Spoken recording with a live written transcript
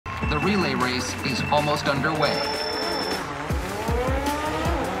The relay race is almost underway.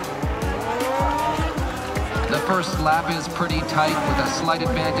 The first lap is pretty tight with a slight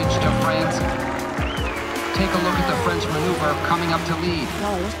advantage to France. Take a look at the French maneuver coming up to lead. לא,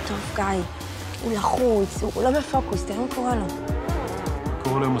 לא טוב, גיא. הוא לחוץ, הוא לא בפוקוס, תראה מה קורה לו.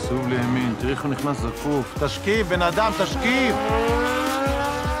 קורא לו מסלול לימין, תראי איך הוא נכנס זקוף. תשכיב, בן אדם, תשכיב!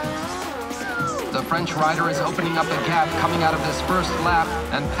 The French rider is opening up the gap coming out of this first lap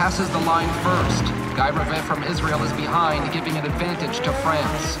and passes the line first. Guy Revet from Israel is behind, giving an advantage to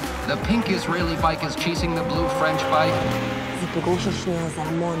France. The pink Israeli bike is chasing the blue French bike. זה פיגור של שנייה, זה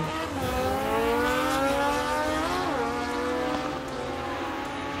המון.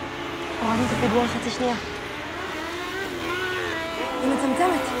 הורדנו את הפיגור לחצי שנייה. היא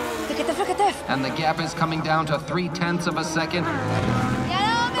מצמצמת, זה כתף לכתף. And the gap is coming down to 0.3 of a second.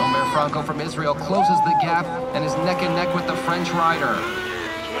 Omer Franco from Israel closes the gap and is neck and neck with the French rider.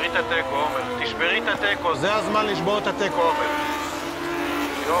 תשברי את התיקו, עומר. תשברי את התיקו, זה הזמן לשבור את התיקו, עומר.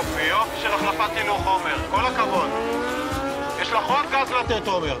 יופי, יופי של החלפת הילוך, עומר. כל הכבוד. יש לך עוד גז לתת,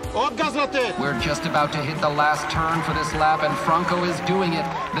 עומר. עוד גז לתת. We're just about to hit the last turn for this lap and Franco is doing it.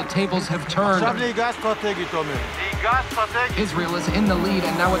 The tables have turned. עכשיו להיגע אסטרטגית, עומר. להיגע אסטרטגית. Israel is in the lead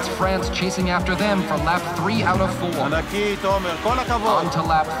and now it's France chasing after them for lap 3 out of 4. ענקית, עומר. כל הכבוד. On to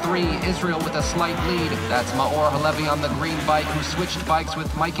lap 3, Israel with a slight lead. That's Maor Halevi on the green bike who switched bikes with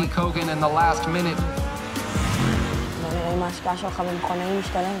Mikey Kogan in the last minute. בוא נראה אם ההשקעה שלך במכונאים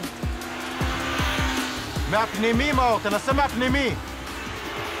משתלמת. מהפנימי, מאור, תנסה מהפנימי.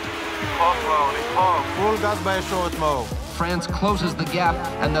 לדחוף, מאור, לדחוף. פול גז בישורת, מאור. France closes the gap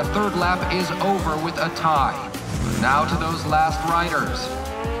and the third lap is over with a tie. Now to those last riders.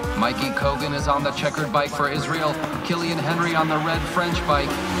 Mikey Kogan is on the checkered bike for Israel. Killian Henry on the red French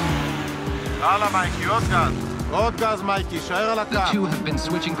bike. הלאה, מייקי, עוד גז. עוד גז, מייקי, שער על הקו. The two have been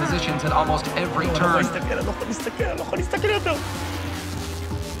switching positions at almost every turn. לא יכול להסתכל יותר.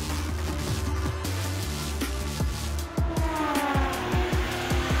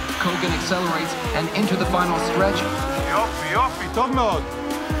 Kogan accelerates and into the final stretch. יופי, יופי, טוב מאוד.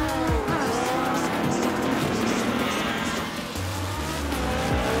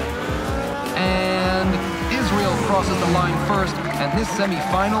 And Israel crosses the line first, and this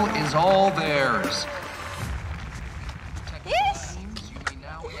semi-final is all theirs. Yes. You may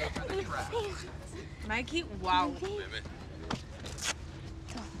now enter the track. Mikey, wow.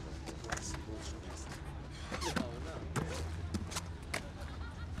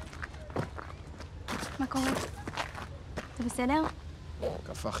 מה קורה? אתה בסדר?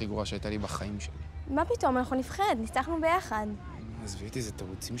 הקפה הכי גרועה שהייתה לי בחיים שלי. מה פתאום? אנחנו נבחרת, ניצחנו ביחד. עזבי אותי, זה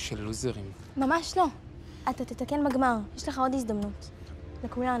תירוצים של לוזרים. ממש לא. אתה תתקן בגמר, יש לך עוד הזדמנות.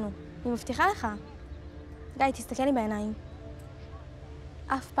 לכולנו. אני מבטיחה לך. גיא, תסתכל לי בעיניים.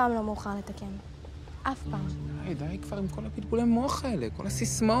 אף פעם לא מאוחר לתקן. אף פעם. די כבר עם כל הפלפולי מוח האלה, כל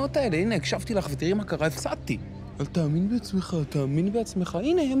הסיסמאות האלה. הנה, הקשבתי לך ותראי מה קרה, הפסדתי. אל תאמין בעצמך, תאמין בעצמך.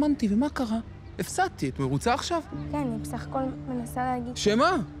 הנה, האמנתי, ומה קרה? הפסדתי, את מרוצה עכשיו? כן, אני בסך הכל מנסה להגיד...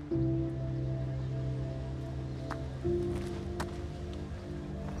 שמה?